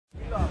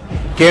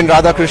K N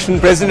Radhakirshnan,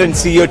 President and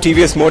CEO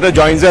TVS Motor,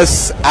 joins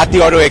us at the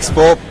Auto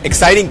Expo.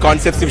 Exciting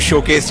concepts you've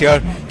showcased here.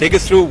 Take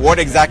us through what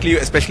exactly,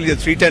 especially the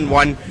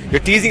 310-1, you're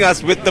teasing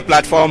us with the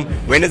platform.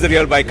 When is the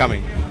real bike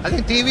coming? I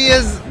think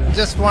TVS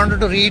just wanted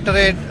to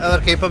reiterate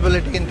our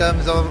capability in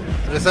terms of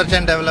research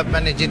and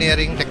development,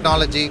 engineering,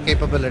 technology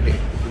capability.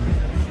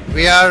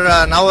 We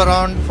are now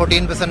around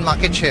 14%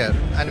 market share,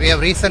 and we have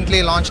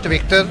recently launched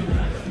Victor,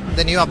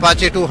 the new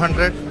Apache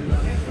 200.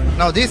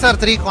 Now these are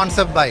three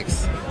concept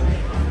bikes.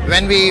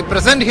 When we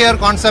present here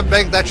concept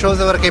bike, that shows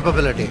our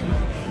capability.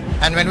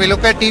 And when we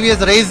look at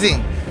TVS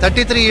Racing,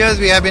 33 years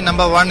we have been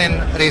number one in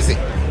racing.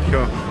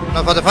 Sure.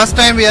 Now for the first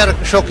time we are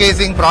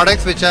showcasing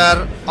products which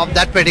are of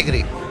that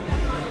pedigree.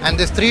 And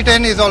this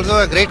 310 is also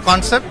a great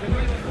concept.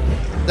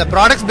 The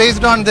products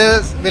based on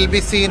this will be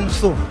seen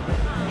soon.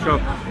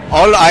 Sure.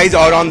 All eyes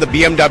are on the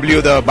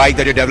BMW, the bike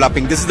that you're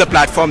developing. This is the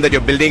platform that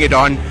you're building it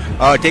on.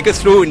 Take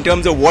us through in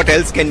terms of what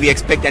else can we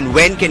expect and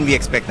when can we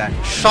expect that?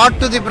 Short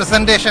to the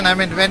presentation, I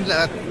mean when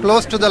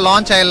close to the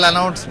launch I'll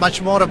announce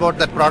much more about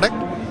that product.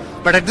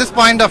 But at this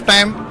point of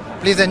time,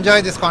 please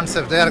enjoy this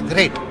concept. They are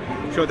great.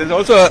 Sure, there's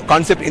also a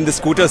concept in the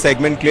scooter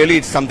segment. Clearly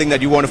it's something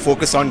that you want to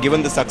focus on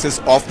given the success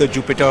of the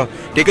Jupiter.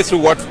 Take us through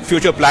what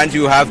future plans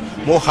you have,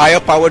 more higher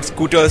powered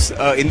scooters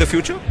in the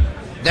future?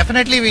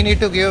 Definitely we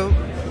need to give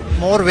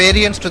more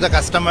variants to the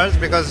customers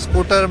because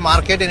scooter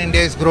market in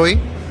India is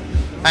growing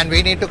and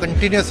we need to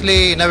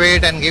continuously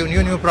innovate and give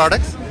new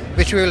products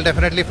which we will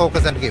definitely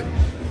focus and give.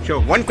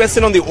 Sure. One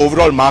question on the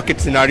overall market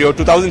scenario.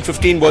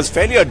 2015 was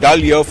fairly a dull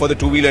year for the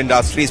two-wheeler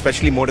industry,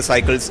 especially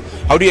motorcycles.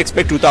 How do you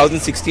expect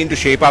 2016 to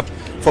shape up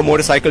for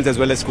motorcycles as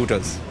well as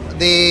scooters?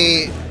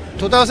 The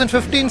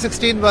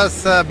 2015-16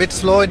 was a bit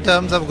slow in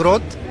terms of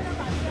growth,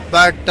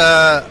 but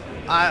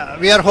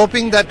we are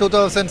hoping that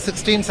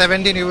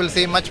 2016-17 you will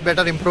see much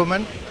better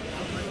improvement.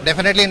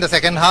 Definitely in the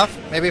second half,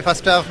 maybe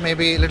first half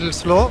maybe a little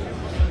slow,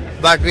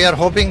 but we are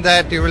hoping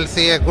that you will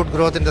see a good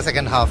growth in the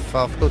second half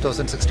of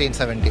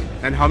 2016-17.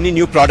 And how many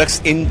new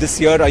products in this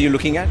year are you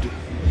looking at?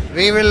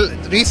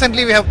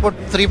 Recently we have put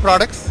 3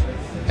 products,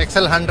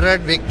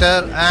 XL100,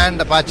 Victor and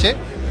Apache.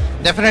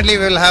 Definitely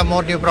we will have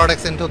more new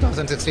products in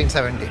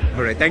 2016-17.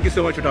 All right, thank you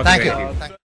so much for talking. Thank you.